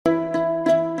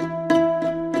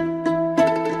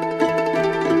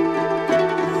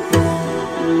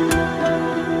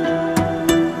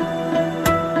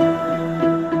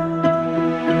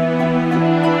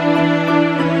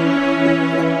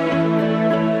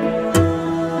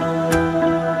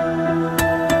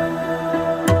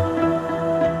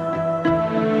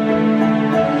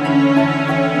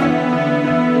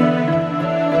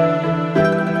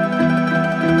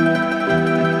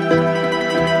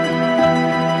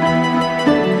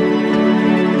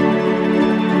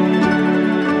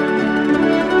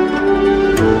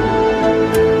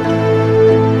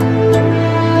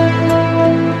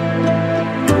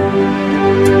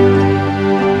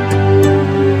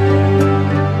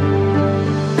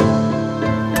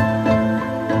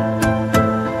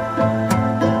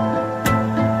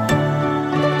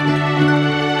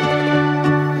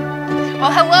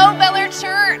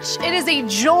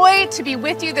to be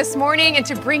with you this morning and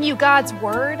to bring you God's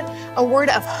word, a word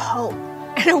of hope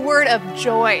and a word of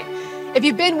joy. If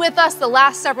you've been with us the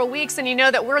last several weeks and you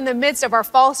know that we're in the midst of our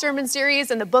fall sermon series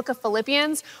in the book of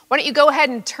Philippians, why don't you go ahead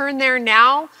and turn there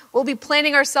now? We'll be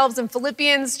planting ourselves in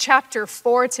Philippians chapter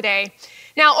 4 today.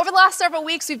 Now, over the last several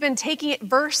weeks, we've been taking it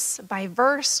verse by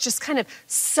verse, just kind of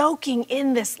soaking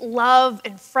in this love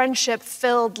and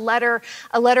friendship-filled letter,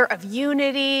 a letter of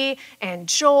unity and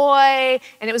joy.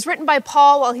 And it was written by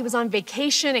Paul while he was on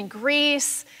vacation in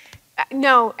Greece.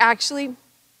 No,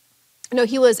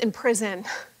 he was in prison.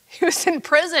 He was in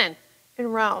prison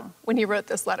in Rome when he wrote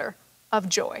this letter of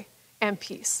joy and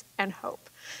peace and hope.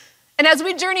 And as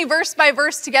we journey verse by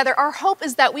verse together, our hope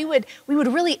is that we would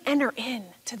really enter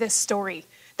into this story,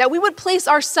 that we would place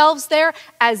ourselves there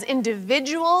as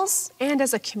individuals and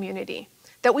as a community,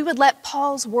 that we would let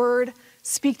Paul's word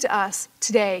speak to us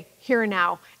today, here and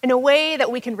now, in a way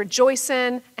that we can rejoice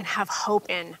in and have hope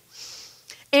in.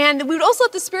 And we would also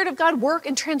let the Spirit of God work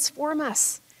and transform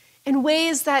us in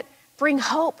ways that bring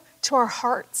hope to our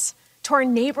hearts, to our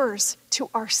neighbors, to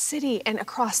our city, and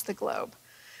across the globe.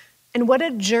 And what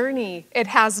a journey it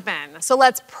has been. So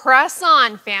let's press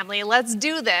on, family. Let's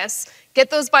do this. Get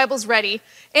those Bibles ready.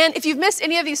 And if you've missed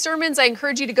any of these sermons, I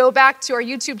encourage you to go back to our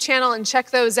YouTube channel and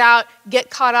check those out. Get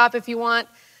caught up if you want.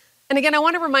 And again, I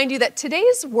want to remind you that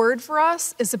today's word for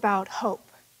us is about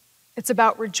hope. It's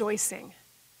about rejoicing.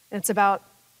 And it's about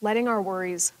letting our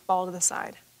worries fall to the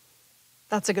side.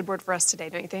 That's a good word for us today,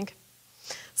 don't you think?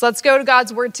 So let's go to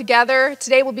God's word together.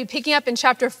 Today we'll be picking up in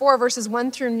chapter 4, verses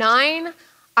 1 through 9.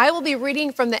 I will be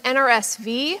reading from the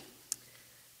NRSV.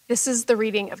 This is the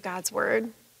reading of God's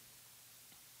word.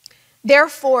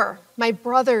 Therefore, my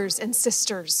brothers and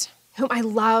sisters, whom I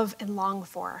love and long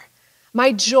for,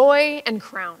 my joy and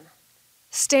crown,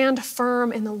 stand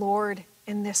firm in the Lord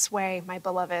in this way, my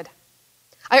beloved.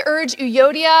 I urge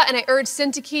Euodia and I urge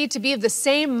Syntyche to be of the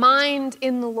same mind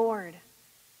in the Lord.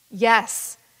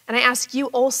 Yes, and I ask you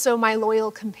also, my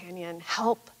loyal companion,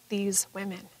 help these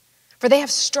women, for they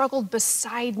have struggled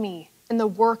beside me in the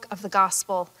work of the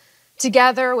gospel,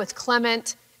 together with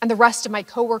Clement and the rest of my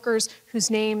co-workers whose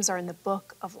names are in the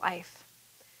book of life.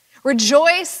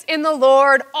 Rejoice in the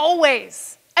Lord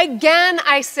always. Again,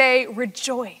 I say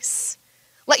rejoice.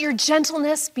 Let your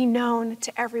gentleness be known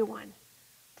to everyone.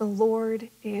 The Lord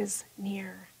is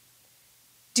near.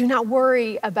 Do not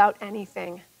worry about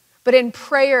anything, but in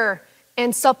prayer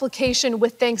and supplication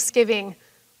with thanksgiving,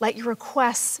 let your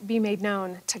requests be made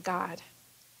known to God.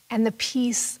 And the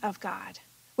peace of God,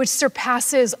 which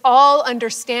surpasses all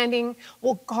understanding,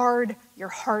 will guard your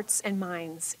hearts and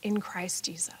minds in Christ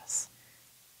Jesus.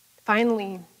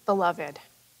 Finally, beloved,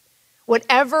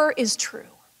 whatever is true,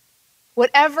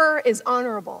 whatever is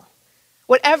honorable,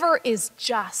 whatever is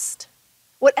just,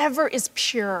 whatever is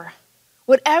pure,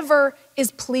 whatever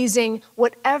is pleasing,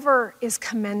 whatever is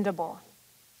commendable,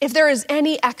 if there is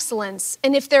any excellence,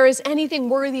 and if there is anything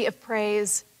worthy of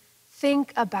praise,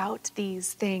 think about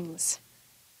these things.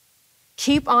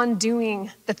 Keep on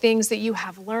doing the things that you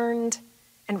have learned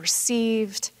and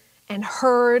received and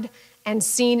heard and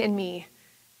seen in me,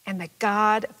 and the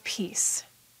God of peace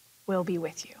will be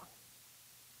with you.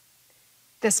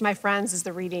 This, my friends, is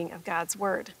the reading of God's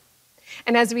word.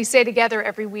 And as we say together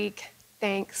every week,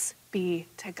 thanks be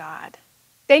to God.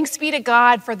 Thanks be to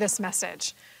God for this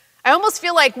message. I almost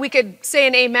feel like we could say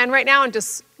an amen right now and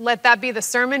just let that be the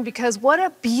sermon, because what a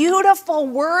beautiful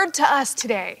word to us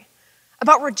today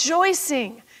about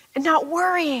rejoicing and not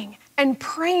worrying and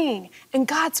praying and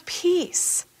God's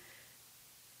peace.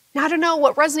 Now, I don't know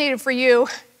what resonated for you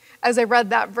as I read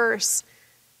that verse,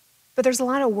 but there's a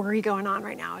lot of worry going on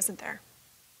right now, isn't there?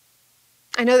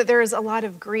 I know that there is a lot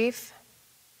of grief.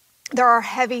 There are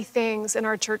heavy things in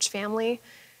our church family.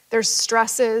 There's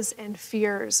stresses and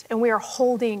fears, and we are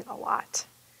holding a lot.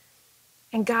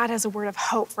 And God has a word of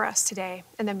hope for us today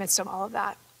in the midst of all of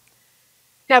that.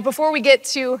 Now, before we get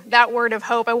to that word of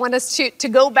hope, I want us to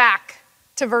go back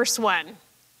to verse 1.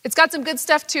 It's got some good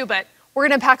stuff too, but we're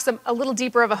going to unpack a little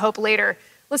deeper of a hope later.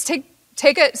 Let's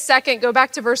take a second, go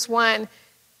back to verse 1.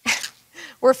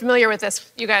 We're familiar with this,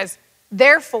 you guys.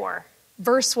 Therefore,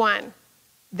 verse 1,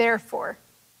 therefore.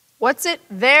 What's it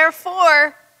there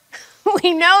for?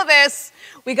 We know this.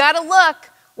 We got to look.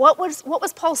 What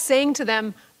was Paul saying to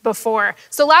them before?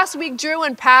 So last week, Drew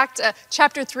unpacked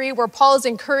chapter 3, where Paul is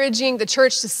encouraging the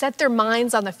church to set their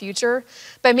minds on the future,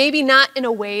 but maybe not in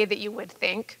a way that you would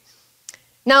think.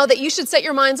 Now that you should set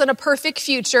your minds on a perfect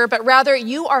future, but rather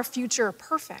you are future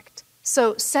perfect.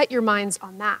 So set your minds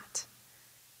on that.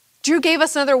 Drew gave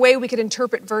us another way we could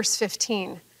interpret verse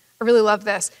 15. I really love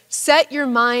this. Set your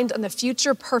mind on the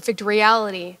future perfect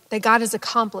reality that God has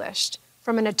accomplished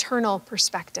from an eternal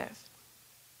perspective.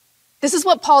 This is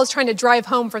what Paul is trying to drive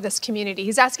home for this community.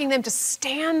 He's asking them to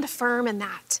stand firm in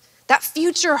that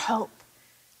future hope.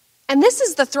 And this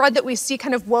is the thread that we see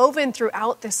kind of woven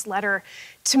throughout this letter,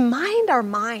 to mind our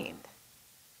mind.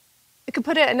 We could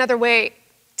put it another way,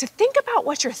 to think about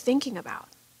what you're thinking about.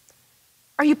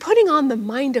 Are you putting on the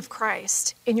mind of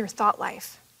Christ in your thought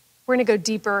life? We're going to go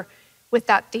deeper with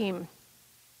that theme.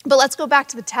 But let's go back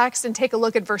to the text and take a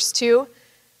look at verse 2.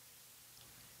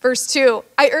 Verse 2,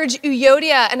 I urge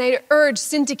Euodia and I urge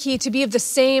Syntyche to be of the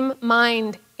same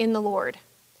mind in the Lord.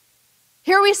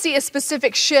 Here we see a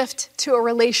specific shift to a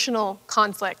relational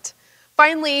conflict.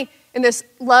 Finally, in this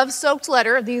love-soaked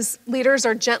letter, these leaders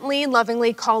are gently and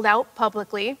lovingly called out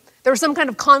publicly. There was some kind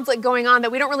of conflict going on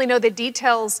that we don't really know the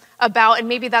details about, and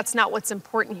maybe that's not what's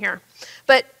important here.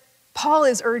 But Paul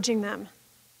is urging them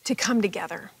to come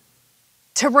together,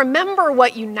 to remember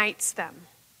what unites them,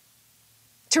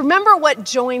 to remember what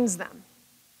joins them,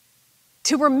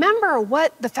 to remember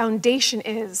what the foundation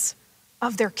is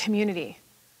of their community.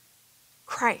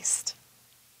 Christ.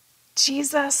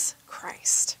 Jesus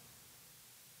Christ.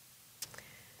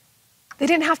 They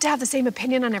didn't have to have the same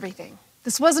opinion on everything.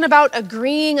 This wasn't about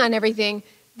agreeing on everything.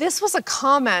 This was a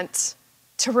comment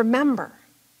to remember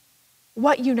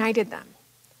what united them.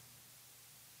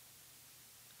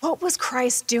 What was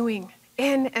Christ doing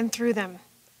in and through them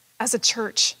as a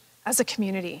church, as a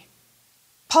community?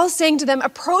 Paul's saying to them,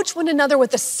 approach one another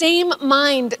with the same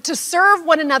mind to serve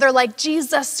one another like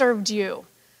Jesus served you,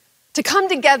 to come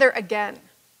together again.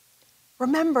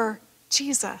 Remember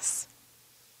Jesus.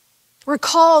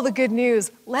 Recall the good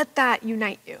news. Let that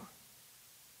unite you.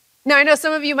 Now, I know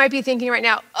some of you might be thinking right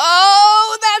now,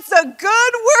 oh, that's a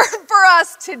good word for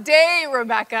us today,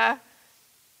 Rebecca.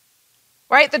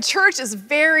 Right? The church is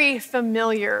very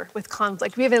familiar with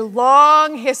conflict. We have a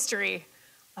long history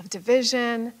of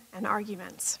division and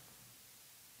arguments.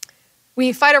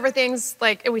 We fight over things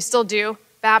like, and we still do,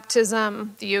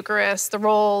 baptism, the Eucharist, the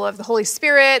role of the Holy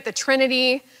Spirit, the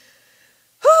Trinity,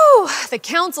 the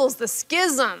councils, the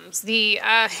schisms, the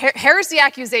heresy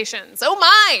accusations. Oh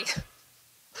my!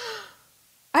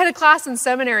 I had a class in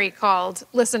seminary called,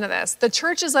 listen to this, The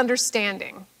Church's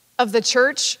Understanding of the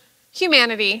Church,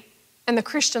 Humanity, and the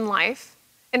Christian Life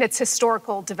and its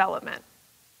Historical Development.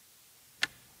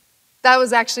 That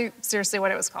was actually seriously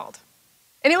what it was called.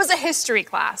 And it was a history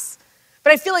class.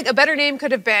 But I feel like a better name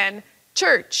could have been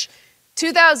Church,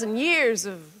 2,000 years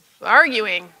of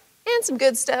arguing and some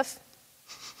good stuff.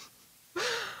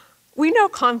 We know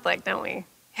conflict, don't we?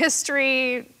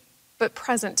 History, but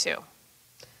present too.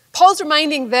 Paul's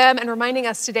reminding them and reminding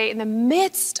us today in the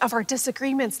midst of our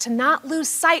disagreements to not lose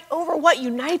sight over what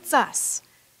unites us.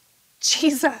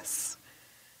 Jesus.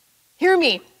 Hear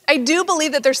me. I do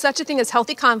believe that there's such a thing as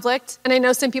healthy conflict, and I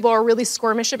know some people are really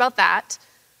squirmish about that,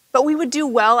 but we would do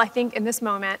well, I think, in this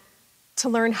moment to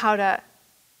learn how to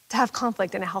have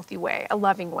conflict in a healthy way, a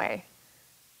loving way.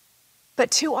 But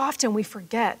too often we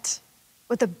forget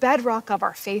what the bedrock of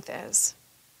our faith is.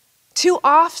 Too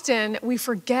often we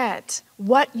forget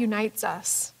what unites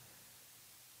us.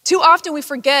 Too often we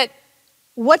forget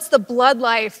what's the blood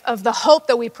life of the hope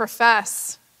that we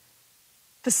profess,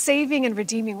 the saving and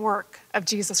redeeming work of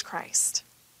Jesus Christ.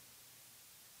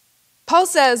 Paul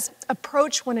says,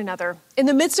 approach one another. In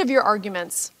the midst of your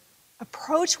arguments,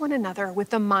 approach one another with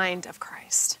the mind of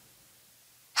Christ.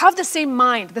 Have the same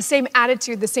mind, the same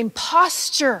attitude, the same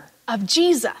posture of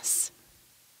Jesus.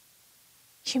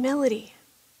 Humility,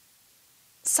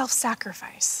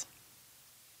 self-sacrifice.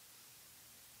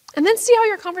 And then see how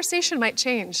your conversation might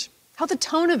change, how the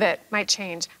tone of it might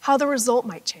change, how the result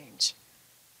might change.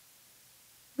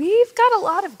 We've got a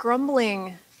lot of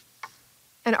grumbling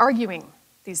and arguing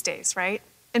these days, right?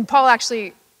 And Paul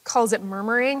actually calls it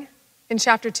murmuring in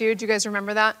chapter 2. Do you guys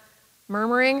remember that?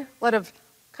 Murmuring, a lot of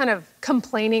kind of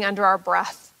complaining under our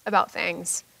breath about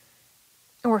things.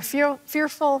 And we're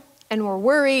fearful and we're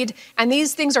worried, and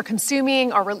these things are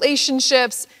consuming our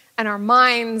relationships and our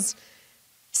minds.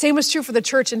 Same was true for the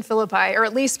church in Philippi, or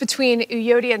at least between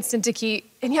Euodia and Syntyche,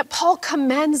 and yet Paul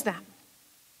commends them,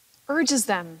 urges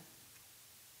them,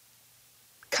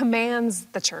 commands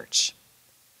the church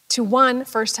to, one,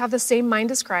 first have the same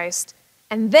mind as Christ,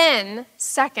 and then,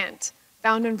 second,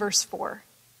 found in verse 4,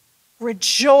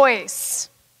 rejoice.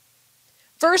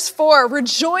 Verse 4,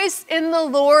 rejoice in the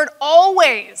Lord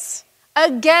always.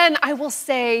 Again, I will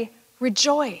say,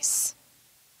 rejoice.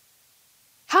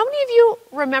 How many of you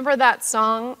remember that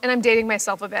song? And I'm dating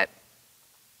myself a bit.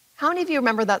 How many of you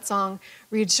remember that song?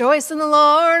 Rejoice in the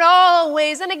Lord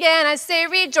always, and again I say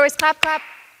rejoice, clap, clap.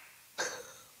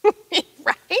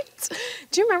 Right?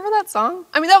 Do you remember that song?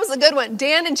 I mean, that was a good one.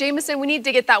 Dan and Jameson, we need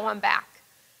to get that one back.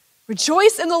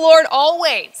 Rejoice in the Lord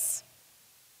always.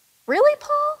 Really,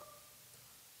 Paul?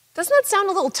 Doesn't that sound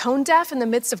a little tone deaf in the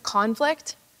midst of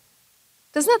conflict?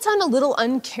 Doesn't that sound a little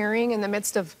uncaring in the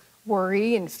midst of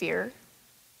worry and fear?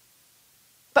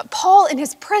 But Paul, in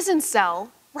his prison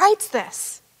cell, writes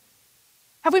this.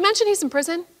 Have we mentioned he's in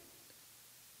prison?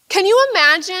 Can you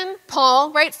imagine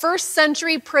Paul, right? First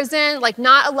century prison, like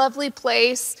not a lovely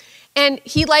place. And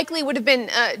he likely would have been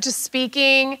just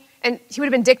speaking, and he would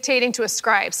have been dictating to a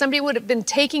scribe. Somebody would have been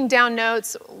taking down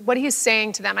notes, what he's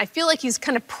saying to them. I feel like he's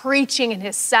kind of preaching in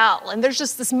his cell. And there's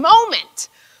just this moment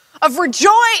of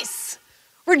rejoice.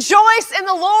 Rejoice in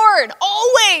the Lord,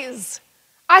 always.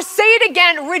 I say it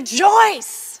again,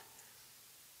 rejoice.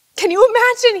 Can you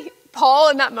imagine Paul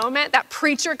in that moment, that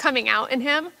preacher coming out in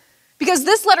him? Because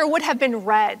this letter would have been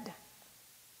read.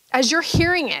 As you're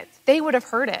hearing it, they would have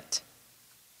heard it.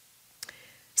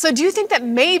 So do you think that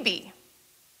maybe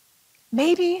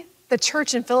the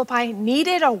church in Philippi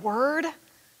needed a word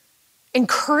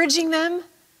encouraging them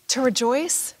to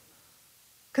rejoice?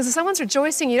 Because if someone's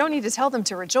rejoicing, you don't need to tell them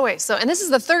to rejoice. And this is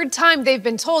the third time they've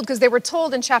been told, because they were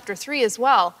told in chapter 3 as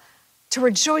well, to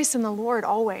rejoice in the Lord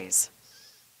always.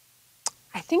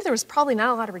 I think there was probably not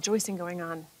a lot of rejoicing going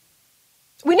on.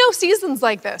 We know seasons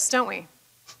like this, don't we?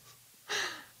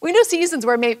 We know seasons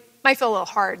where it might feel a little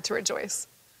hard to rejoice.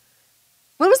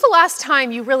 When was the last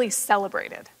time you really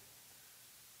celebrated?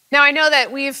 Now, I know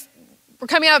that we're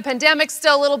coming out of a pandemic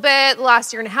still a little bit. The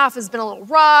last year and a half has been a little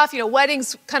rough.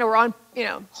 Weddings kind of were on,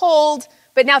 hold,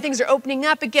 but now things are opening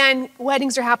up again.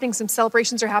 Weddings are happening, some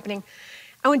celebrations are happening.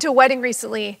 I went to a wedding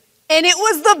recently, and it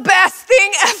was the best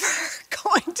thing ever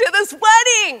going to this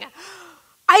wedding.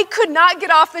 I could not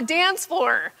get off the dance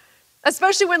floor,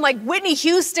 especially when Whitney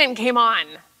Houston came on.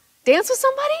 Dance with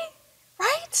somebody,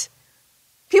 right?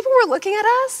 People were looking at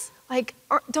us like,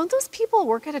 don't those people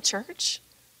work at a church?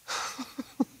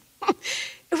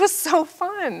 It was so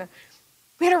fun.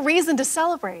 We had a reason to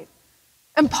celebrate.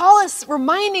 And Paul is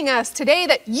reminding us today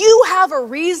that you have a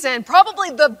reason, probably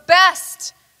the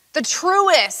best, the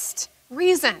truest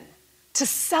reason to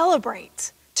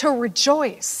celebrate, to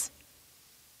rejoice.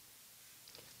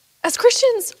 As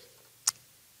Christians,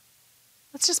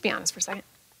 let's just be honest for a second.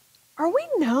 Are we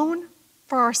known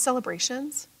for our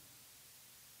celebrations?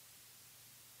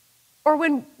 Or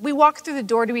when we walk through the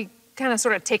door, do we kind of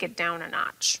sort of take it down a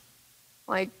notch?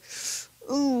 Like,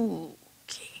 ooh,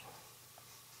 okay.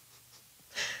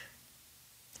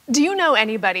 Do you know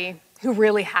anybody who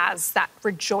really has that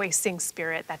rejoicing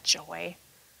spirit, that joy?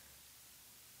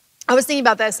 I was thinking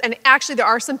about this, and actually there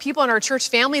are some people in our church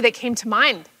family that came to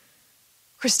mind.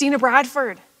 Christina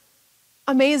Bradford,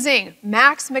 amazing.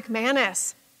 Max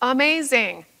McManus,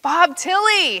 amazing. Bob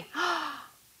Tilley,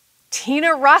 Tina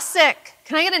Russick.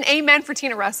 Can I get an amen for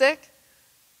Tina Russick?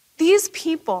 These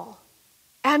people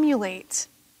emulate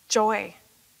joy.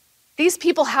 These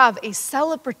people have a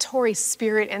celebratory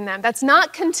spirit in them that's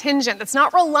not contingent, that's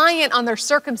not reliant on their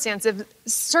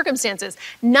circumstances.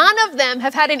 None of them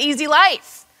have had an easy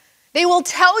life. They will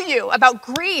tell you about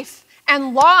grief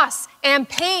and loss and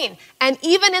pain. And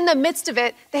even in the midst of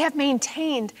it, they have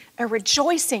maintained a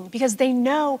rejoicing because they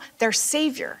know their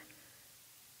Savior.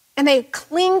 And they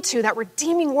cling to that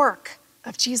redeeming work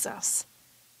of Jesus.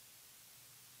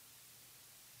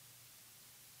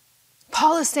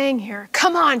 Paul is saying here,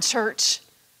 come on, church.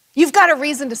 You've got a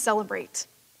reason to celebrate.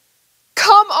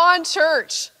 Come on,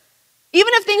 church.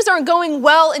 Even if things aren't going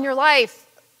well in your life,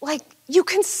 you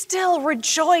can still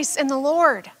rejoice in the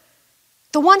Lord.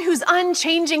 The one who's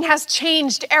unchanging has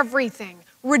changed everything.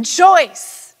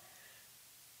 Rejoice.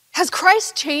 Has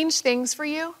Christ changed things for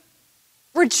you?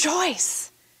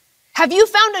 Rejoice. Have you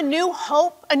found a new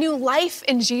hope, a new life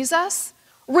in Jesus?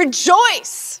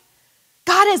 Rejoice.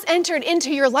 God has entered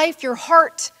into your life, your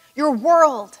heart, your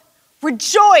world.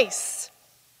 Rejoice.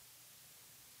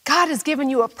 God has given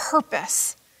you a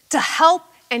purpose to help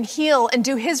and heal and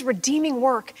do his redeeming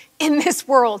work in this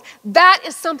world. That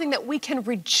is something that we can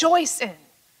rejoice in.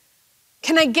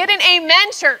 Can I get an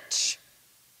amen, church?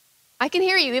 I can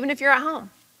hear you even if you're at home.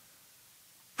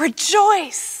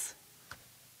 Rejoice.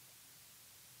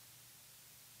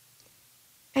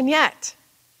 And yet,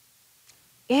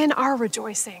 in our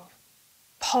rejoicing,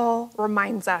 Paul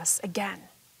reminds us again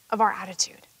of our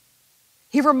attitude.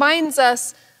 He reminds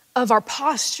us of our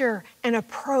posture and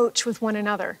approach with one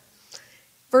another.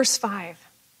 Verse 5,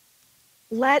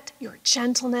 let your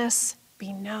gentleness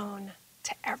be known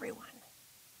to everyone.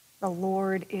 The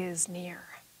Lord is near.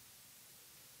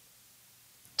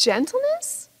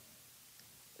 Gentleness?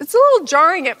 It's a little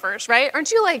jarring at first, right?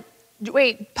 Aren't you like,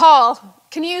 wait, Paul,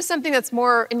 can you use something that's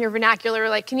more in your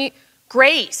vernacular? Can you,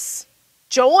 grace,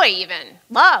 joy even,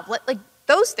 love.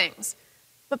 those things.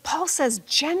 But Paul says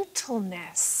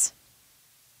gentleness.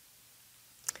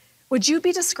 Would you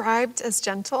be described as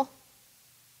gentle?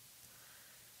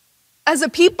 As a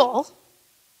people,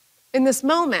 in this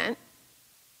moment,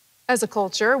 as a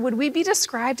culture, would we be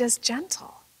described as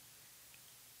gentle?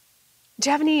 Do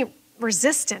you have any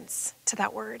resistance to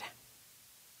that word?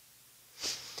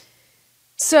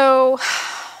 So,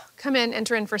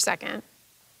 enter in for a second.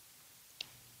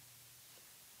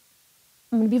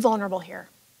 I'm going to be vulnerable here.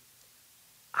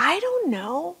 I don't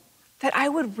know that I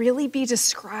would really be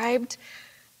described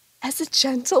as a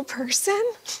gentle person.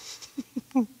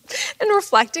 And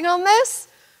reflecting on this,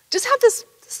 just have this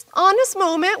honest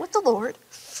moment with the Lord.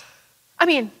 I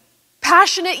mean,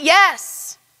 passionate,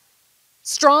 yes.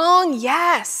 Strong,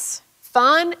 yes.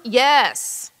 Fun,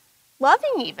 yes.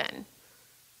 Loving even.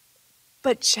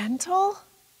 But gentle?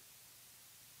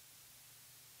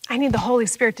 I need the Holy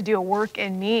Spirit to do a work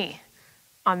in me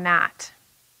on that.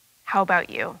 How about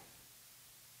you?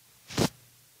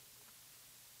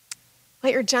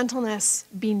 Let your gentleness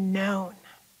be known.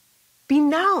 Be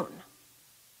known.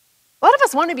 A lot of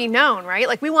us want to be known, right?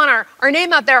 Like we want our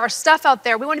name out there, our stuff out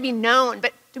there. We want to be known.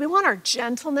 But do we want our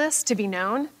gentleness to be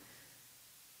known?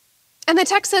 And the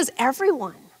text says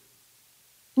everyone.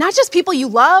 Not just people you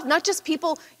love, not just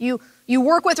people you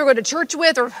work with or go to church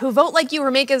with or who vote like you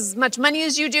or make as much money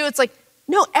as you do. It's like,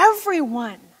 no,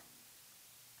 everyone.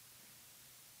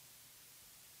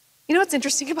 You know what's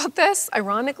interesting about this,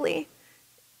 ironically?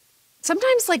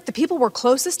 Sometimes like the people we're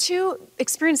closest to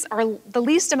experience the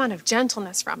least amount of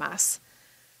gentleness from us.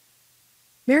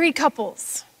 Married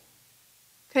couples.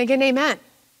 Can I get an amen?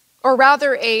 Or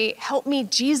rather a help me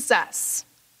Jesus.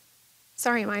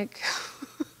 Sorry, Mike.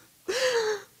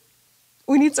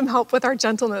 We need some help with our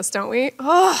gentleness, don't we?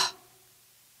 Oh.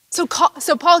 So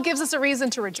Paul gives us a reason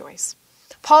to rejoice.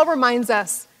 Paul reminds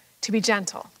us to be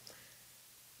gentle.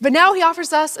 But now he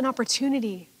offers us an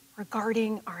opportunity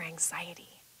regarding our anxiety.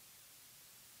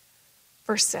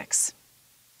 Verse 6,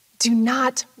 do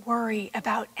not worry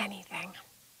about anything.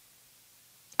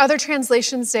 Other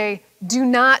translations say, do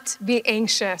not be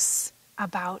anxious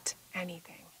about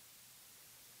anything.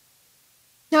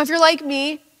 Now, if you're like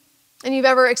me and you've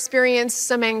ever experienced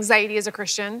some anxiety as a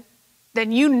Christian,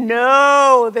 then you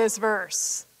know this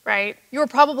verse, right? You were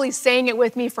probably saying it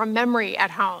with me from memory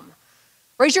at home.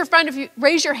 Raise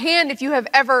your hand if you have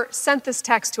ever sent this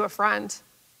text to a friend.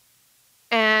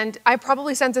 And I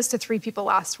probably sent this to 3 people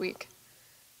last week.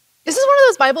 This is one of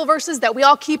those Bible verses that we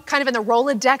all keep kind of in the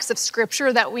Rolodex of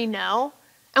scripture that we know.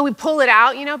 And we pull it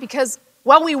out, because,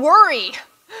 well, we worry,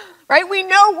 right? We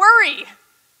know worry.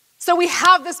 So we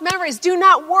have this memories. Do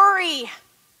not worry.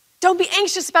 Don't be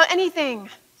anxious about anything.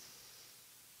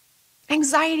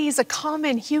 Anxiety is a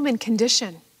common human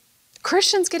condition.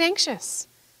 Christians get anxious.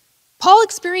 Paul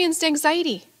experienced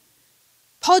anxiety.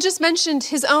 Paul just mentioned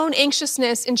his own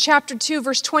anxiousness in chapter 2,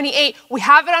 verse 28. We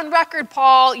have it on record,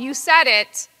 Paul. You said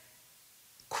it.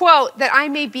 Quote, that I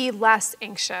may be less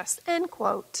anxious, end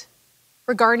quote,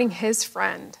 regarding his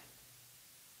friend.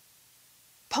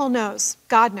 Paul knows,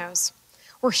 God knows.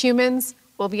 We're humans,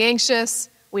 we'll be anxious,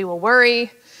 we will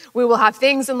worry, we will have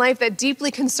things in life that deeply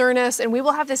concern us, and we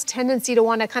will have this tendency to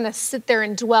want to kind of sit there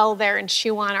and dwell there and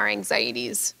chew on our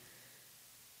anxieties.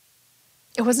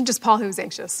 It wasn't just Paul who was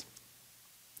anxious.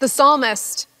 The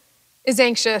psalmist is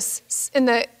anxious. In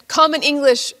the Common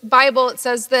English Bible, it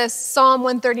says this, Psalm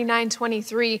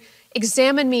 139:23,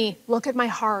 examine me, look at my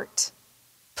heart.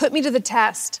 Put me to the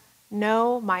test,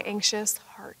 know my anxious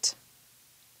heart.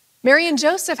 Mary and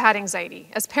Joseph had anxiety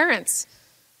as parents.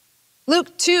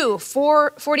 Luke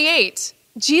 2:48,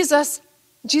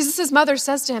 Jesus' mother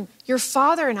says to him, your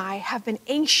father and I have been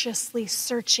anxiously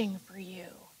searching for you.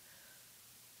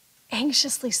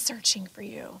 Anxiously searching for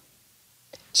you.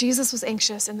 Jesus was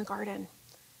anxious in the garden.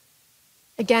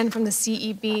 Again, from the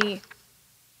CEB,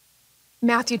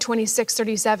 Matthew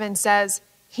 26:37 says,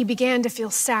 he began to feel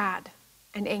sad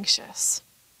and anxious.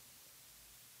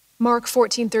 Mark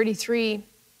 14:33,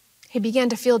 he began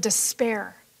to feel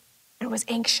despair and was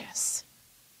anxious.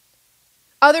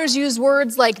 Others use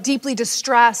words like deeply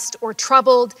distressed or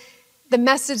troubled. The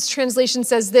Message translation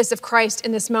says this of Christ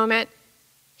in this moment,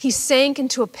 he sank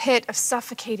into a pit of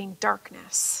suffocating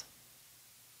darkness.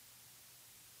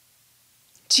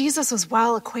 Jesus was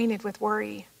well acquainted with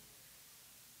worry.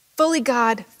 Fully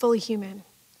God, fully human.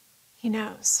 He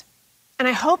knows. And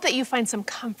I hope that you find some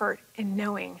comfort in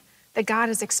knowing that God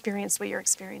has experienced what you're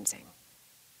experiencing.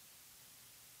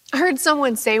 I heard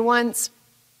someone say once,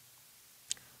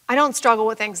 I don't struggle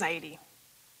with anxiety.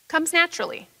 Comes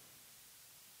naturally.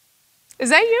 Is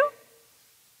that you?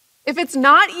 If it's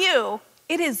not you,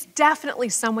 it is definitely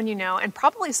someone you know and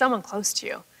probably someone close to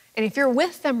you. And if you're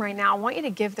with them right now, I want you to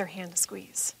give their hand a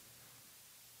squeeze.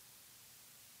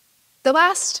 The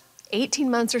last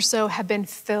 18 months or so have been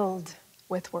filled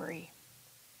with worry.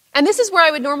 And this is where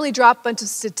I would normally drop a bunch of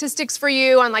statistics for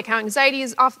you on like how anxiety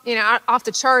is off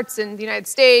the charts in the United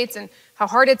States and how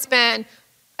hard it's been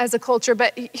as a culture.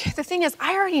 But the thing is,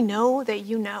 I already know that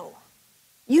you know.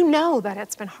 You know that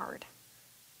it's been hard.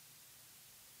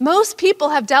 Most people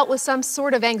have dealt with some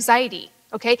sort of anxiety,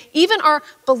 okay? Even our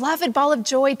beloved ball of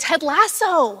joy, Ted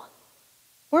Lasso.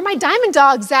 Where are my diamond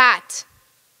dogs at?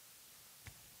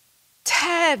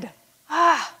 Ted.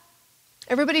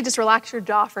 Everybody just relax your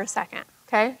jaw for a second,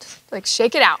 okay? Just like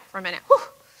shake it out for a minute. Whew.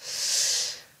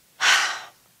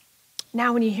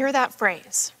 Now, when you hear that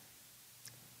phrase,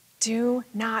 do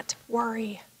not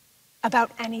worry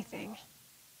about anything.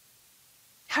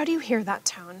 How do you hear that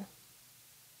tone?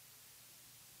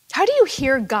 How do you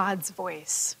hear God's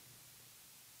voice?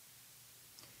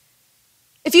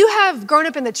 If you have grown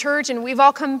up in the church, and we've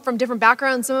all come from different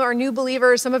backgrounds, some are new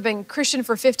believers, some have been Christian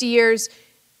for 50 years,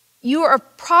 you are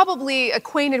probably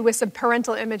acquainted with some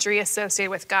parental imagery associated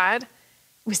with God.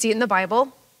 We see it in the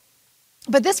Bible.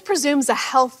 But this presumes a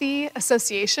healthy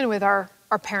association with our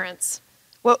parents,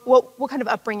 what kind of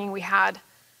upbringing we had.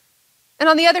 And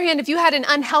on the other hand, if you had an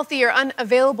unhealthy or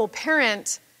unavailable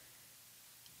parent,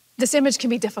 this image can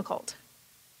be difficult.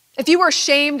 If you were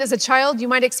shamed as a child, you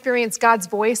might experience God's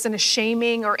voice in a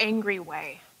shaming or angry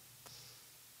way.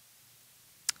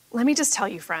 Let me just tell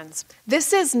you, friends,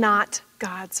 this is not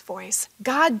God's voice.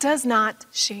 God does not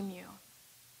shame you.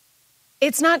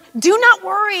 It's not, do not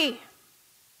worry.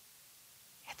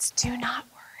 It's do not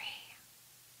worry.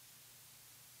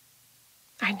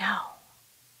 I know.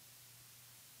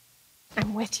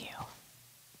 I'm with you.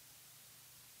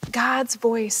 God's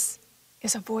voice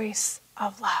is a voice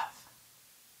of love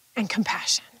and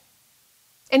compassion.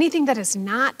 Anything that is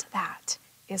not that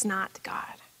is not God.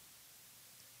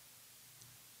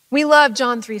 We love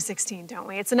John 3:16, don't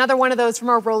we? It's another one of those from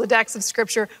our Rolodex of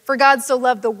Scripture. For God so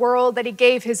loved the world that he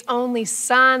gave his only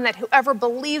Son, that whoever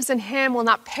believes in him will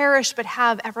not perish but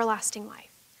have everlasting life.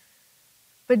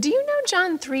 But do you know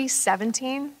John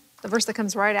 3:17, the verse that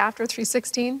comes right after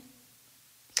 3:16?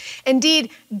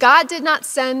 Indeed, God did not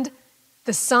send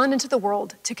the Son into the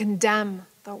world to condemn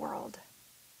the world,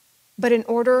 but in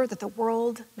order that the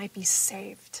world might be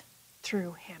saved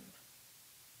through him.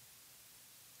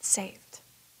 Saved.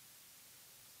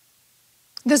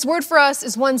 This word for us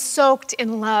is one soaked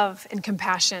in love and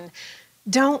compassion.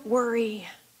 Don't worry.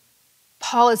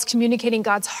 Paul is communicating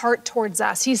God's heart towards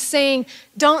us. He's saying,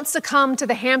 don't succumb to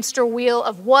the hamster wheel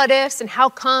of what ifs and how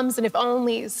comes and if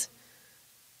onlys.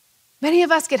 Many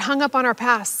of us get hung up on our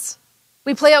pasts.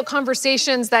 We play out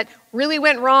conversations that really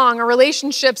went wrong, or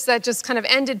relationships that just kind of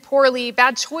ended poorly,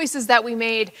 bad choices that we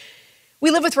made.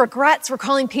 We live with regrets,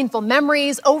 recalling painful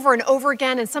memories over and over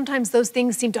again, and sometimes those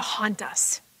things seem to haunt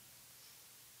us.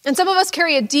 And some of us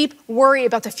carry a deep worry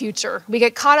about the future. We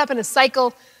get caught up in a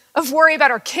cycle of worry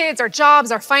about our kids, our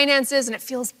jobs, our finances, and it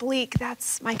feels bleak.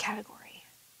 That's my category.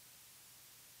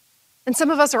 And some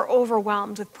of us are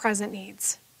overwhelmed with present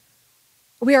needs.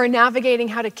 We are navigating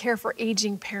how to care for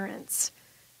aging parents,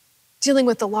 dealing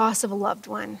with the loss of a loved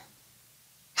one,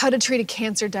 how to treat a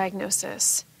cancer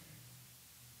diagnosis,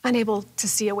 unable to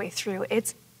see a way through.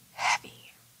 It's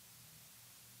heavy.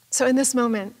 So in this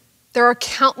moment, there are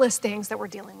countless things that we're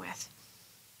dealing with,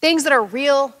 things that are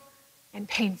real and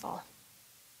painful.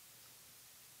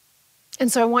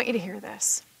 And so I want you to hear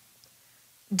this.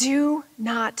 Do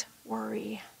not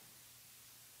worry.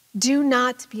 Do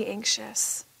not be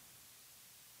anxious.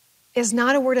 Is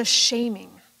not a word of shaming.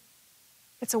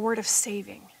 It's a word of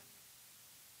saving.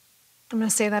 I'm going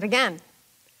to say that again.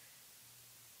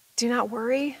 Do not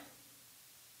worry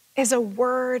is a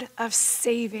word of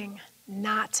saving,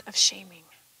 not of shaming.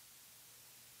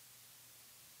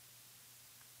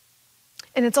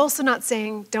 And it's also not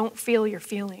saying don't feel your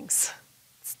feelings.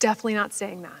 It's definitely not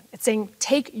saying that. It's saying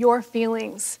take your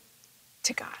feelings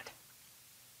to God.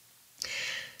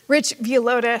 Rich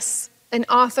Villodas, an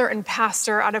author and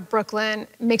pastor out of Brooklyn,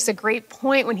 makes a great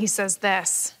point when he says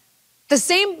this. The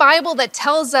same Bible that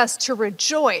tells us to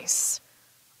rejoice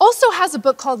also has a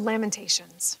book called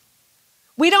Lamentations.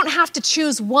 We don't have to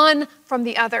choose one from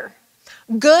the other.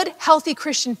 Good, healthy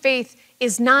Christian faith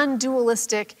is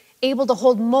non-dualistic, able to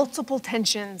hold multiple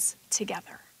tensions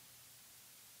together.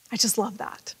 I just love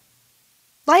that.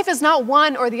 Life is not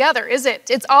one or the other, is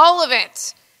it? It's all of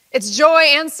it. It's joy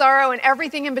and sorrow and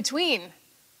everything in between.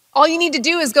 All you need to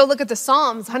do is go look at the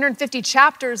Psalms, 150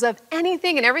 chapters of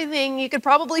anything and everything you could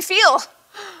probably feel.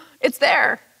 It's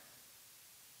there.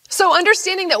 So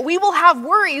understanding that we will have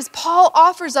worries, Paul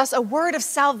offers us a word of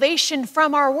salvation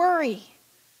from our worry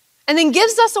and then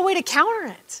gives us a way to counter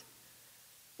it.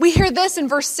 We hear this in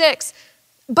verse 6,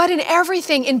 but in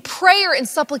everything, in prayer and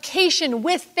supplication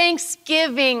with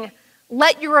thanksgiving,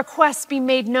 let your requests be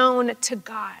made known to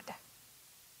God.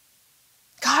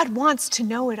 God wants to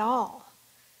know it all.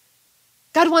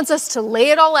 God wants us to lay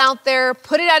it all out there,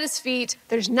 put it at his feet.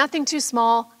 There's nothing too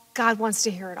small. God wants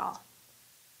to hear it all.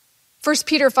 1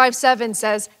 Peter 5:7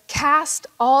 says, cast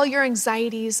all your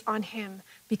anxieties on him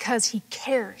because he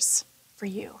cares for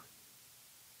you.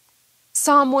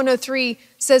 Psalm 103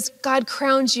 says, God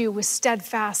crowns you with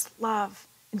steadfast love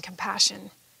and compassion.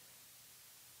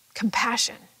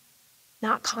 Compassion,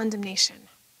 not condemnation.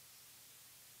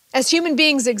 As human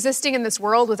beings existing in this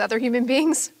world with other human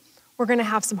beings, we're going to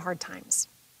have some hard times.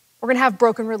 We're going to have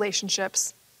broken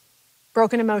relationships,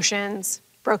 broken emotions,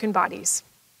 broken bodies.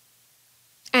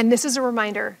 And this is a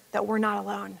reminder that we're not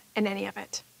alone in any of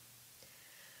it.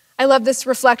 I love this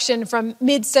reflection from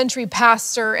mid-century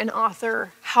pastor and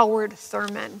author Howard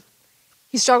Thurman.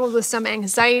 He struggled with some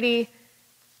anxiety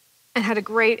and had a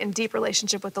great and deep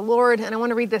relationship with the Lord. And I want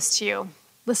to read this to you.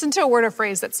 Listen to a word or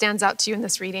phrase that stands out to you in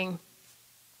this reading.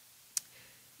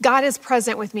 God is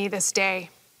present with me this day.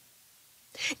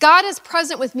 God is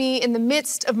present with me in the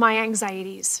midst of my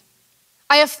anxieties.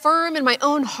 I affirm in my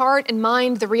own heart and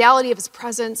mind the reality of his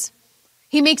presence.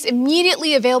 He makes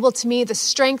immediately available to me the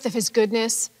strength of his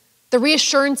goodness, the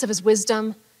reassurance of his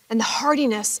wisdom, and the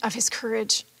hardiness of his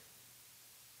courage.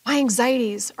 My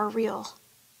anxieties are real.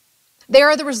 They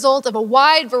are the result of a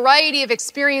wide variety of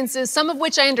experiences, some of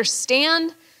which I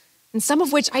understand and some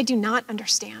of which I do not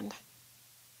understand.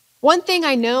 One thing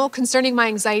I know concerning my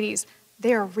anxieties,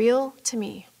 they are real to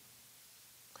me.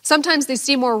 Sometimes they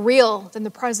seem more real than the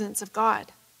presence of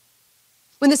God.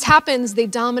 When this happens, they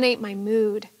dominate my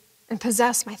mood and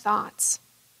possess my thoughts.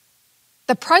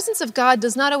 The presence of God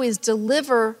does not always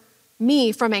deliver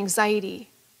me from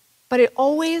anxiety, but it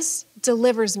always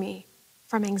delivers me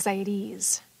from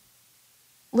anxieties.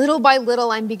 Little by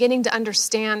little, I'm beginning to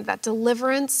understand that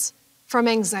deliverance from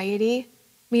anxiety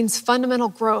means fundamental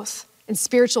growth in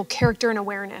spiritual character and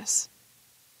awareness.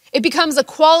 It becomes a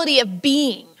quality of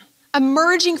being,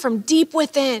 emerging from deep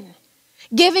within,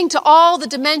 giving to all the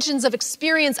dimensions of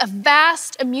experience a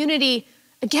vast immunity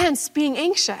against being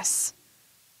anxious.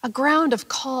 A ground of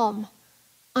calm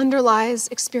underlies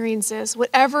experiences,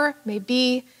 whatever may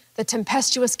be the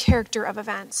tempestuous character of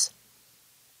events.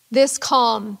 This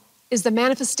calm is the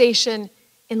manifestation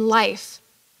in life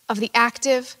of the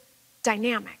active,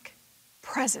 dynamic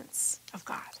presence of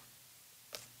God.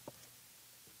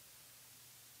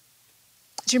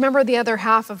 Do you remember the other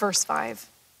half of verse 5?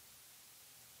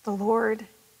 The Lord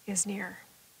is near.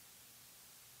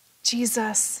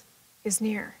 Jesus is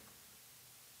near.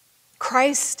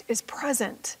 Christ is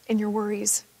present in your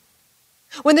worries.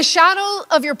 When the shadow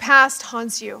of your past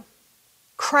haunts you,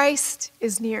 Christ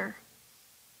is near.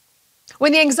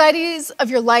 When the anxieties of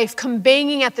your life come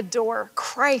banging at the door,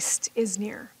 Christ is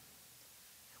near.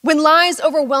 When lies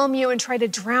overwhelm you and try to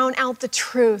drown out the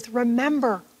truth,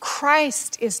 remember,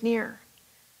 Christ is near.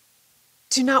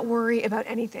 Do not worry about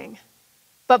anything,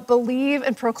 but believe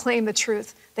and proclaim the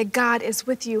truth that God is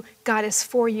with you, God is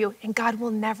for you, and God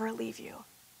will never leave you.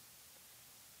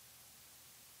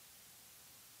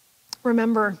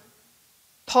 Remember,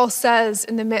 Paul says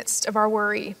in the midst of our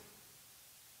worry,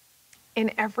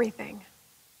 in everything,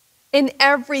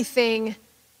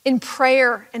 in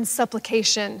prayer and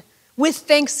supplication, with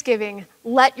thanksgiving,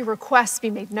 let your requests be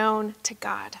made known to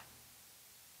God.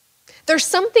 There's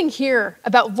something here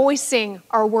about voicing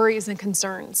our worries and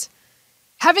concerns,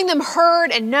 having them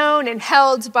heard and known and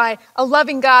held by a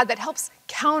loving God that helps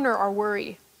counter our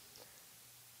worry.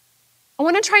 I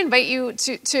want to try and invite you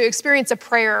to experience a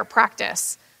prayer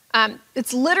practice.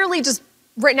 It's literally just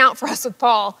written out for us with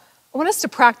Paul. I want us to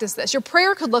practice this. Your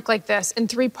prayer could look like this in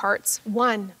 3 parts.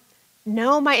 1,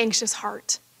 know my anxious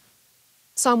heart.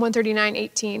 Psalm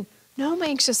 139:18. Know my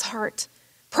anxious heart.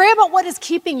 Pray about what is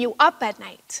keeping you up at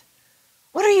night.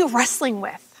 What are you wrestling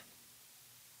with?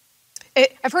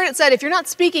 I've heard it said, if you're not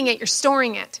speaking it, you're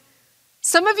storing it.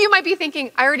 Some of you might be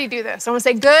thinking, I already do this. I want to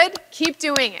say, good, keep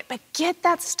doing it. But get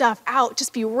that stuff out.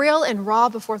 Just be real and raw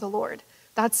before the Lord.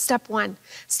 That's step 1.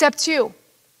 Step 2,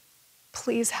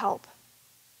 please help.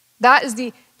 That is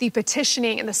the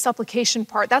petitioning and the supplication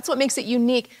part. That's what makes it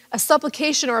unique. A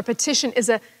supplication or a petition is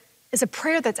a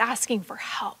prayer that's asking for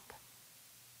help.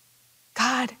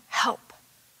 God, help.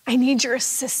 I need your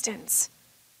assistance.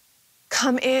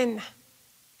 Come in.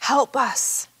 Help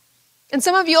us. And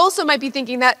some of you also might be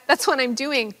thinking that that's what I'm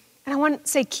doing. And I want to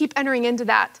say, keep entering into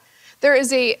that. There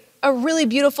is a a really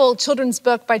beautiful children's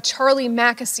book by Charlie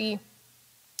Mackesy.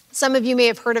 Some of you may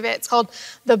have heard of it. It's called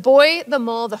The Boy, the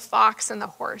Mole, the Fox, and the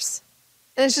Horse.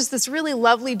 And it's just this really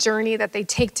lovely journey that they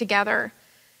take together.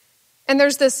 And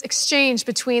there's this exchange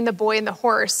between the boy and the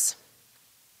horse.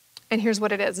 And here's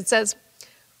what it is. It says,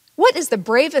 "What is the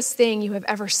bravest thing you have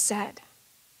ever said?"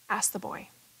 asked the boy.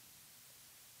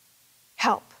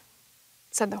 "Help,"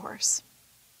 said the horse.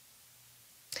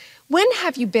 "When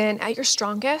have you been at your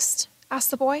strongest?"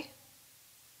 asked the boy.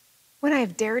 "When I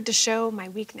have dared to show my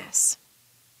weakness."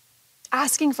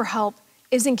 "Asking for help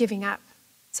isn't giving up,"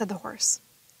 said the horse.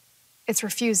 "It's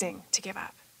refusing to give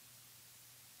up."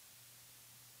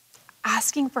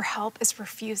 Asking for help is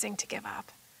refusing to give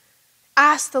up.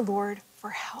 Ask the Lord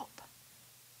for help.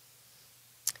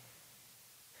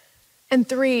 And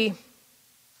 3,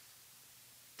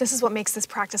 this is what makes this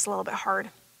practice a little bit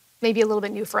hard, maybe a little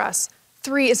bit new for us.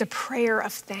 3 is a prayer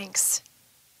of thanks.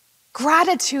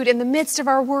 Gratitude in the midst of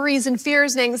our worries and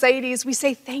fears and anxieties. We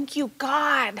say, "Thank you,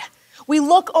 God." We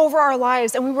look over our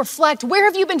lives and we reflect, where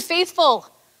have you been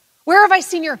faithful? Where have I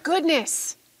seen your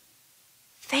goodness?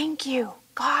 Thank you,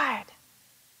 God.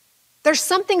 There's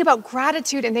something about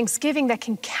gratitude and thanksgiving that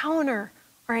can counter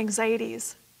our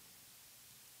anxieties.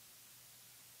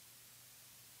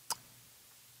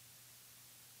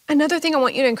 Another thing I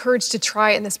want you to encourage to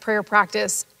try in this prayer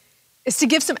practice is to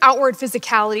give some outward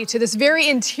physicality to this very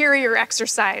interior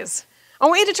exercise. I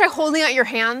want you to try holding out your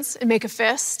hands and make a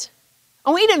fist.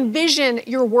 I want you to envision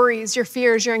your worries, your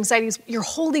fears, your anxieties. You're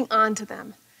holding on to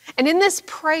them. And in this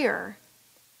prayer,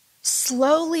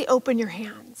 slowly open your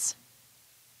hands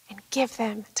and give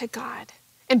them to God.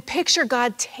 And picture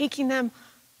God taking them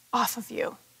off of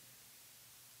you.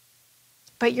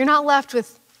 But you're not left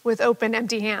with open,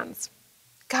 empty hands.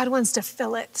 God wants to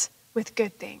fill it with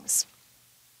good things.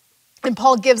 And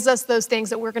Paul gives us those things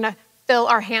that we're going to fill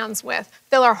our hands with,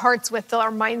 fill our hearts with, fill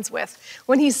our minds with.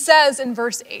 When he says in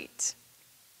verse 8,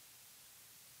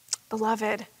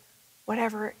 "Beloved,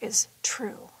 whatever is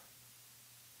true."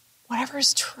 Whatever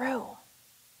is true.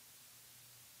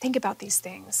 Think about these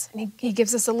things. And he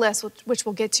gives us a list, which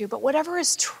we'll get to. But whatever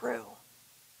is true.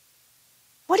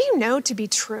 What do you know to be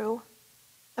true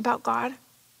about God?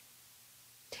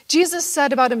 Jesus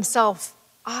said about himself,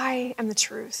 "I am the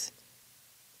truth."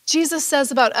 Jesus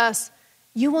says about us,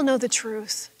 "You will know the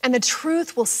truth, and the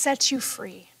truth will set you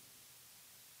free."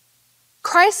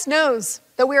 Christ knows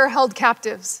that we are held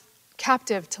captive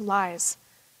to lies,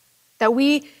 that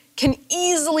we can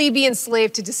easily be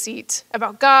enslaved to deceit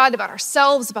about God, about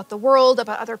ourselves, about the world,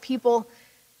 about other people.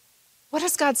 What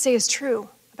does God say is true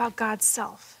about God's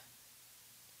self?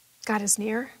 God is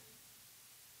near.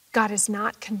 God is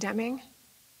not condemning.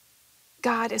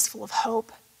 God is full of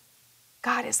hope.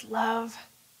 God is love.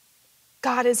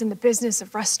 God is in the business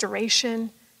of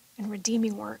restoration and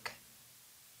redeeming work.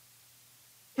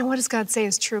 And what does God say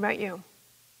is true about you?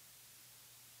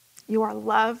 You are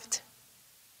loved.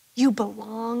 You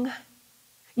belong.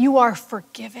 You are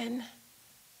forgiven.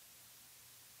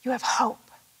 You have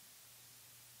hope.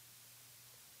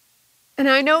 And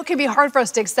I know it can be hard for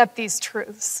us to accept these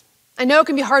truths. I know it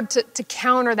can be hard to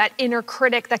counter that inner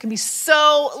critic that can be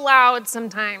so loud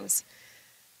sometimes.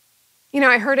 You know,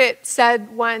 I heard it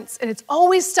said once, and it's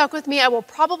always stuck with me. I will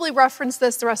probably reference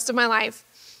this the rest of my life.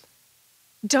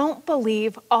 Don't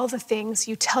believe all the things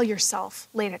you tell yourself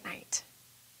late at night.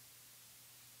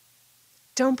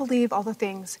 Don't believe all the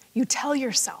things you tell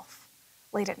yourself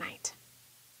late at night,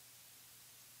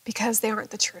 because they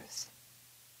aren't the truth.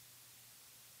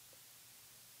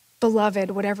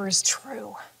 Beloved, whatever is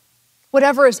true,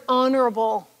 whatever is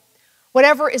honorable,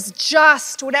 whatever is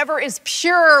just, whatever is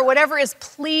pure, whatever is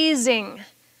pleasing,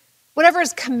 whatever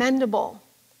is commendable,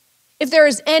 if there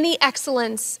is any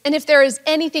excellence and if there is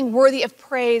anything worthy of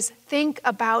praise, think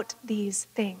about these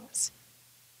things.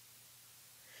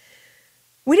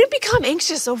 We didn't become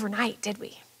anxious overnight, did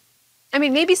we? I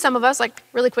mean, maybe some of us, like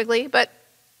really quickly, but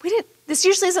we didn't. This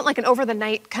usually isn't like an over the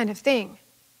night kind of thing.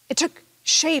 It took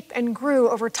shape and grew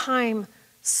over time,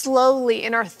 slowly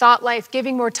in our thought life,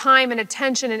 giving more time and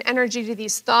attention and energy to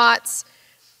these thoughts.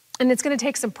 And it's going to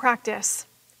take some practice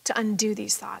to undo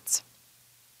these thoughts.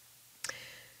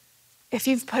 If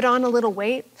you've put on a little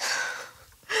weight,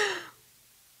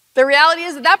 the reality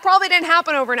is that probably didn't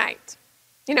happen overnight.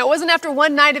 You know, it wasn't after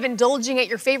one night of indulging at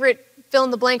your favorite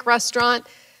fill-in-the-blank restaurant.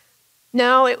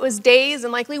 No, it was days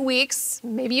and likely weeks,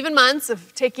 maybe even months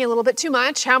of taking a little bit too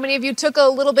much. How many of you took a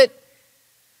little bit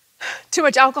too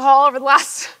much alcohol over the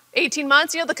last 18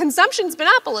 months? You know, the consumption's been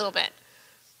up a little bit.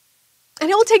 And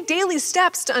it will take daily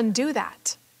steps to undo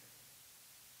that.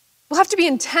 We'll have to be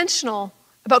intentional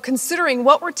about considering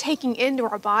what we're taking into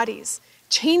our bodies,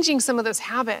 changing some of those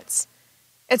habits.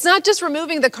 It's not just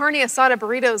removing the carne asada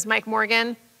burritos, Mike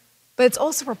Morgan, but it's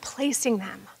also replacing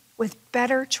them with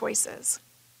better choices.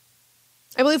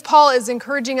 I believe Paul is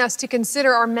encouraging us to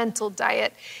consider our mental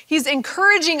diet. He's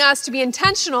encouraging us to be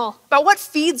intentional about what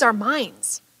feeds our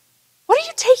minds. What are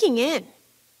you taking in?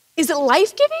 Is it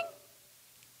life-giving?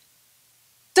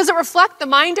 Does it reflect the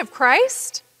mind of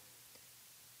Christ?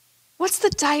 What's the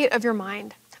diet of your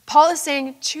mind? Paul is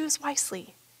saying, choose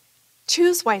wisely.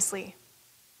 Choose wisely.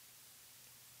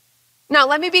 Now,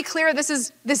 let me be clear, this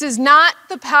is not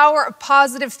the power of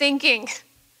positive thinking.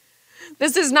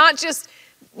 This is not just,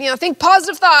 think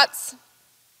positive thoughts.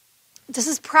 This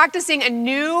is practicing a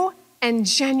new and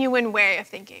genuine way of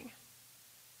thinking.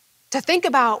 To think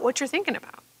about what you're thinking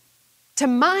about. To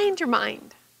mind your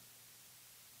mind.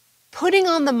 Putting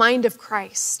on the mind of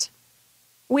Christ.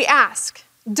 We ask,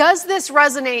 does this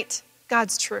resonate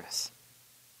God's truth?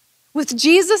 With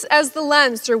Jesus as the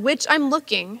lens through which I'm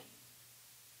looking,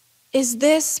 is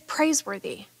this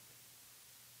praiseworthy?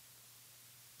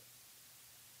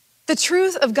 The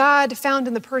truth of God found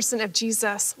in the person of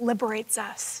Jesus liberates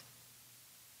us.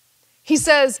 He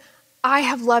says, I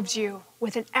have loved you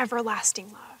with an everlasting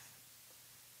love.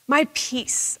 My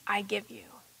peace I give you.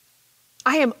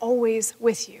 I am always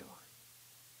with you.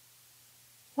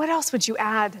 What else would you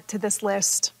add to this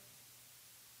list?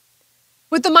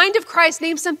 With the mind of Christ,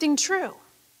 name something true.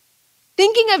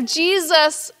 Thinking of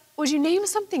Jesus, would you name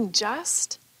something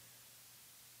just?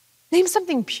 Name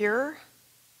something pure?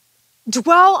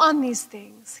 Dwell on these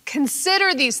things.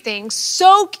 Consider these things.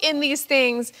 Soak in these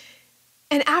things.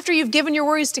 And after you've given your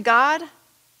worries to God,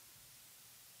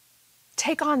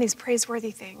 take on these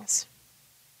praiseworthy things.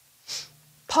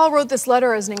 Paul wrote this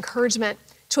letter as an encouragement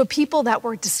to a people that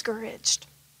were discouraged.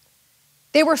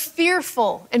 They were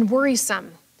fearful and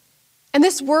worrisome. And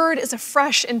this word is a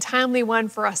fresh and timely one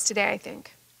for us today, I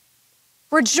think.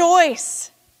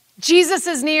 Rejoice. Jesus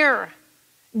is near.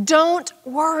 Don't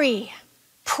worry.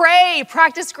 Pray,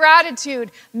 practice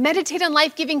gratitude, meditate on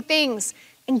life-giving things,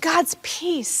 and God's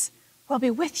peace will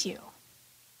be with you.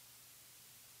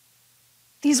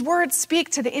 These words speak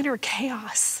to the inner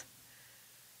chaos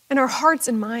in our hearts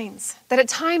and minds that at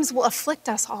times will afflict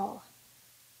us all.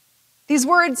 These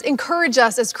words encourage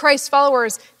us as Christ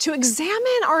followers to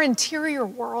examine our interior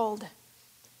world,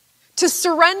 to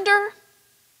surrender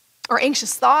our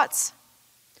anxious thoughts,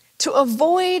 to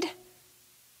avoid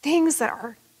things that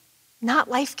are not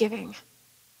life-giving,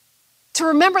 to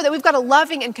remember that we've got a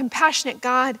loving and compassionate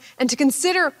God, and to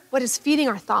consider what is feeding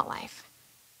our thought life.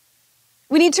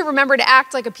 We need to remember to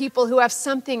act like a people who have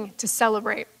something to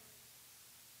celebrate.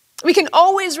 We can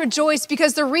always rejoice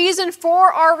because the reason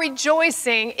for our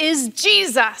rejoicing is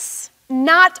Jesus,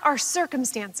 not our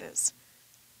circumstances.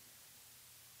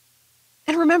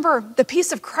 And remember, the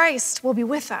peace of Christ will be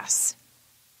with us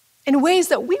in ways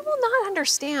that we will not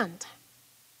understand.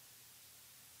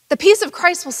 The peace of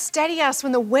Christ will steady us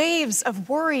when the waves of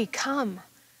worry come.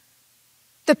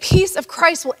 The peace of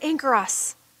Christ will anchor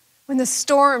us when the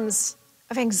storms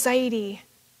of anxiety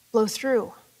blow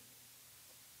through.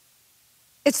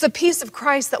 It's the peace of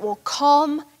Christ that will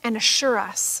calm and assure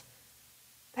us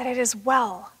that it is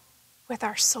well with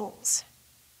our souls.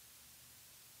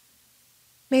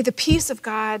 May the peace of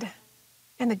God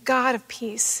and the God of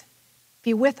peace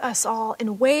be with us all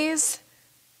in ways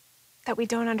that we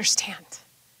don't understand.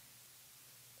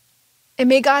 And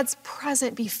may God's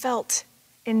presence be felt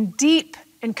in deep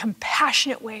and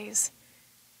compassionate ways.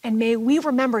 And may we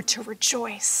remember to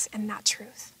rejoice in that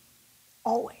truth,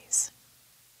 always.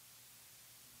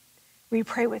 Will you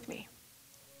pray with me?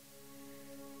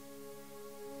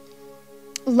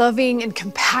 Loving and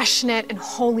compassionate and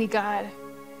holy God,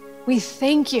 we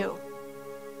thank you.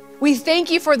 We thank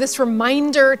you for this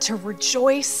reminder to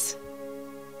rejoice,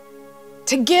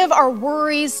 to give our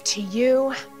worries to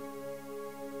you,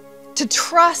 to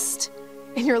trust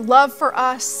in your love for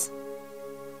us,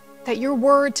 that your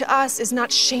word to us is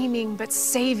not shaming but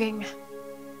saving.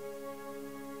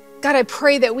 God, I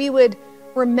pray that we would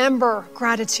remember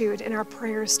gratitude in our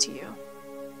prayers to you.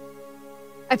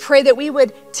 I pray that we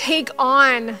would take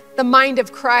on the mind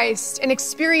of Christ and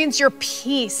experience your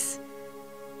peace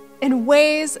in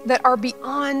ways that are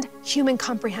beyond human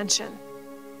comprehension.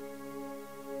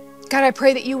 God, I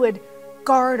pray that you would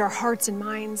guard our hearts and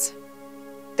minds,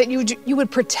 that you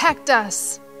would protect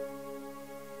us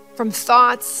from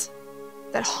thoughts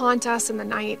that haunt us in the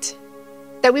night,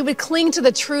 that we would cling to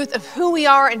the truth of who we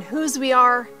are and whose we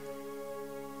are,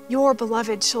 your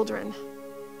beloved children.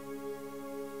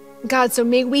 God, so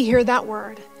may we hear that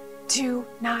word, do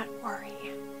not worry,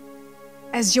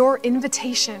 as your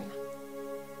invitation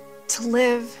to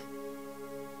live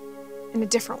in a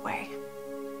different way.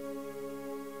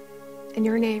 In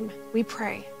your name, we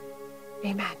pray.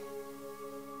 Amen.